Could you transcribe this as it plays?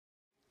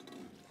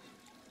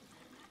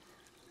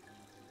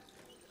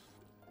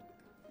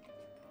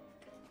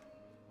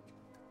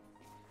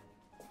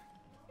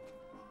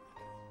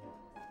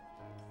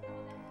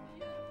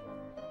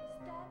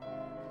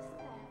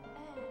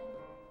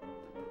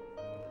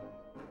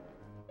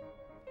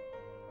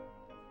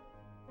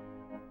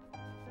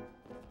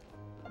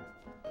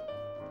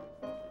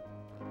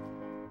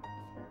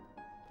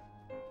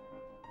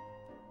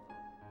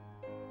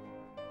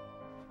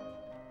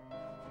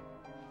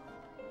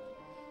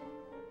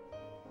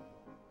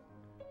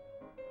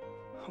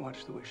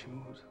Watch the way she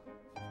moves.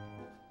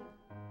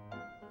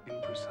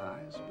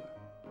 Imprecise,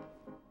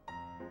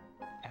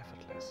 but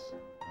effortless.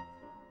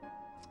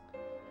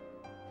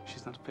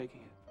 She's not faking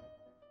it.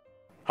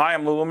 Hi,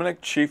 I'm Lumenick,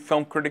 Chief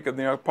Film Critic of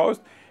the New York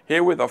Post,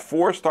 here with a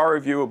 4-star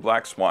review of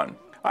Black Swan.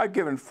 I've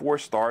given 4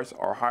 stars,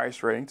 our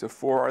highest rating, to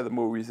 4 other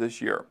movies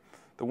this year.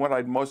 The one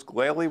I'd most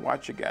gladly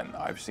watch again,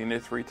 I've seen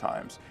it 3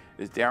 times,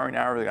 is Darren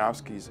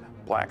Aronofsky's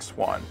Black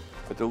Swan,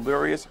 a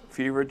delirious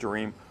fever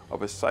dream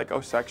of a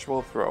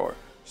psychosexual thriller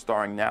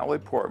starring Natalie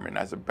Portman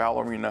as a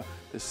ballerina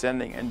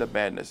descending into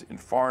madness in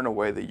far and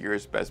away the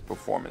year's best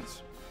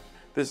performance.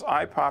 This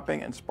eye-popping,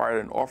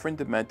 inspired and often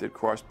demented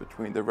cross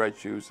between The Red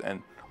Shoes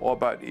and All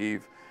About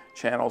Eve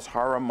channels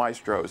horror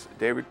maestros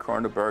David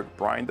Cronenberg,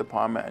 Brian De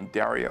Palma, and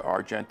Dario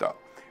Argento.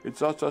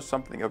 It's also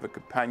something of a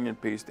companion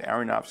piece to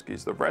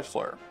Aronofsky's The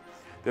Wrestler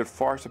that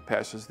far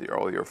surpasses the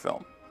earlier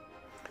film.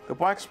 The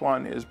Black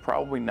Swan is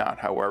probably not,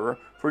 however,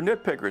 for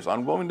nitpickers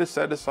unwilling to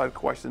set aside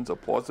questions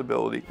of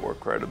plausibility or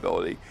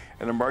credibility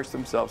and immerse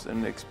themselves in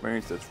an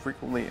experience that's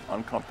frequently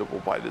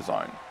uncomfortable by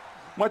design.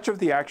 Much of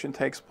the action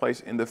takes place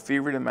in the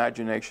fevered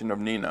imagination of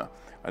Nina,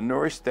 a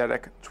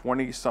neurasthenic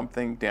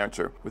 20-something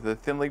dancer with a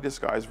thinly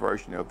disguised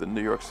version of the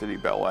New York City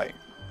Ballet.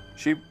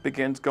 She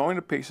begins going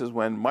to pieces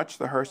when, much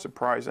to her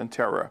surprise and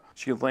terror,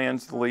 she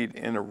lands the lead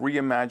in a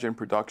reimagined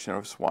production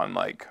of Swan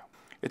Lake.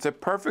 It's a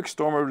perfect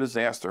storm of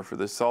disaster for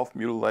the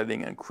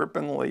self-mutilating and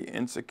cripplingly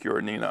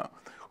insecure Nina,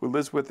 who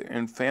lives with the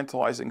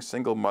infantilizing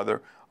single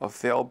mother of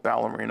failed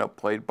ballerina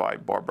played by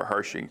Barbara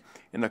Hershey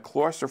in a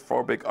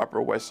claustrophobic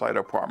Upper West Side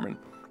apartment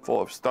full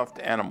of stuffed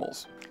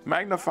animals.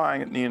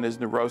 Magnifying Nina's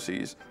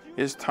neuroses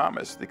is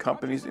Thomas, the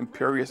company's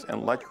imperious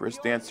and lecherous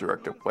dance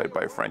director played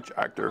by French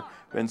actor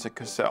Vincent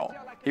Cassel.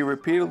 He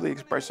repeatedly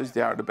expresses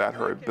doubt about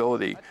her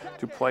ability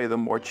to play the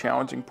more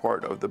challenging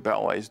part of the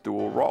ballet's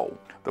dual role,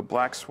 the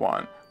Black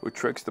Swan, who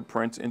tricks the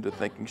prince into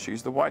thinking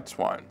she's the White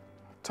Swan.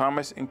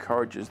 Thomas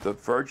encourages the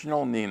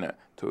virginal Nina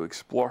to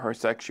explore her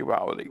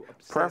sexuality,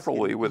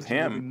 preferably with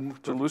him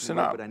to loosen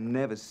up. But I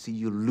never see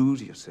you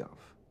lose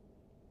yourself.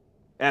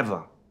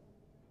 Ever.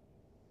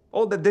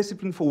 All that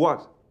discipline for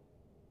what?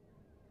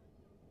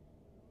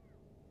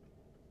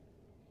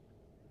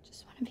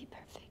 Just want to be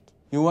perfect.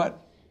 You what?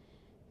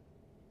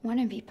 Want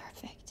to be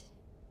perfect.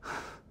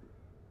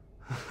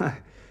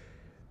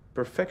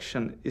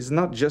 Perfection is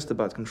not just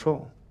about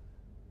control.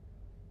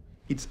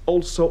 It's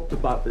also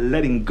about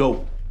letting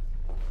go.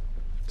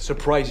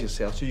 Surprise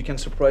yourself so you can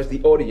surprise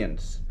the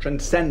audience.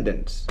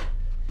 Transcendence.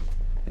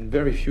 And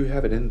very few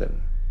have it in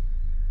them.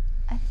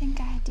 I think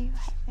I do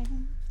have it.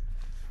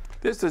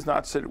 This does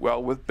not sit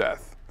well with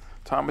Beth,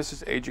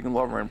 Thomas's aging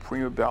lover and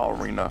prima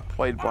ballerina,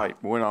 played by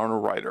Winona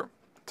Ryder.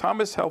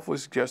 Thomas helpfully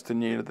suggests to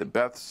Nina that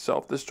Beth's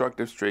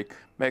self-destructive streak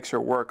makes her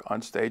work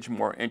on stage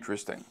more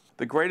interesting.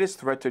 The greatest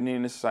threat to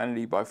Nina's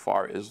sanity by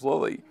far is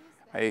Lily,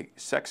 a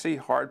sexy,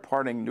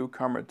 hard-parting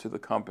newcomer to the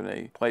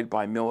company, played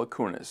by Mila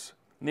Kunis.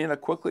 Nina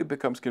quickly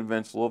becomes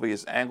convinced Lily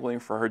is angling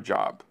for her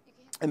job.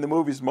 In the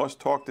movie's most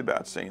talked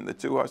about scene, the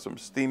two have some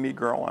steamy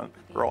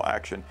girl-on-girl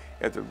action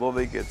after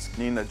Lily gets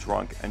Nina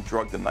drunk and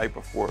drugged the night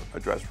before a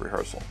dress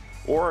rehearsal.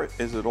 Or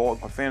is it all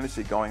a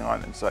fantasy going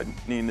on inside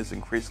Nina's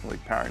increasingly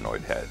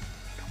paranoid head?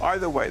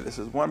 Either way, this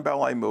is one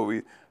ballet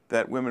movie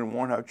that women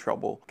won't have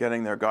trouble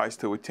getting their guys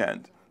to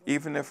attend,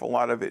 even if a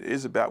lot of it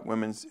is about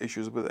women's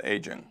issues with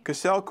aging.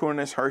 Cassel,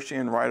 Kunis, Hershey,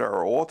 and Ryder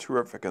are all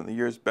terrific in the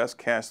year's best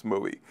cast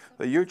movie.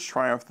 The huge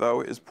triumph,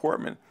 though, is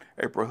Portman,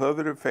 a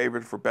prohibitive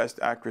favorite for Best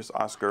Actress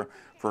Oscar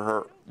for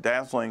her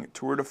dazzling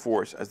tour de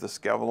force as the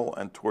skeletal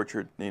and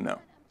tortured Nina.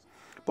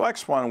 Black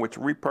Swan, which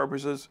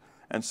repurposes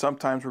and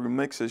sometimes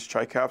remixes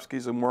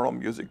Tchaikovsky's immortal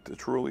music to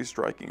truly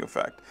striking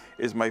effect,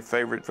 is my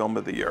favorite film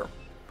of the year.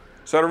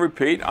 So to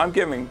repeat, I'm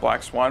giving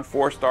Black Swan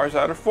 4 stars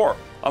out of 4.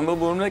 I'm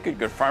Lumenick. You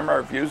can find my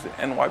reviews at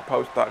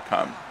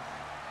nypost.com.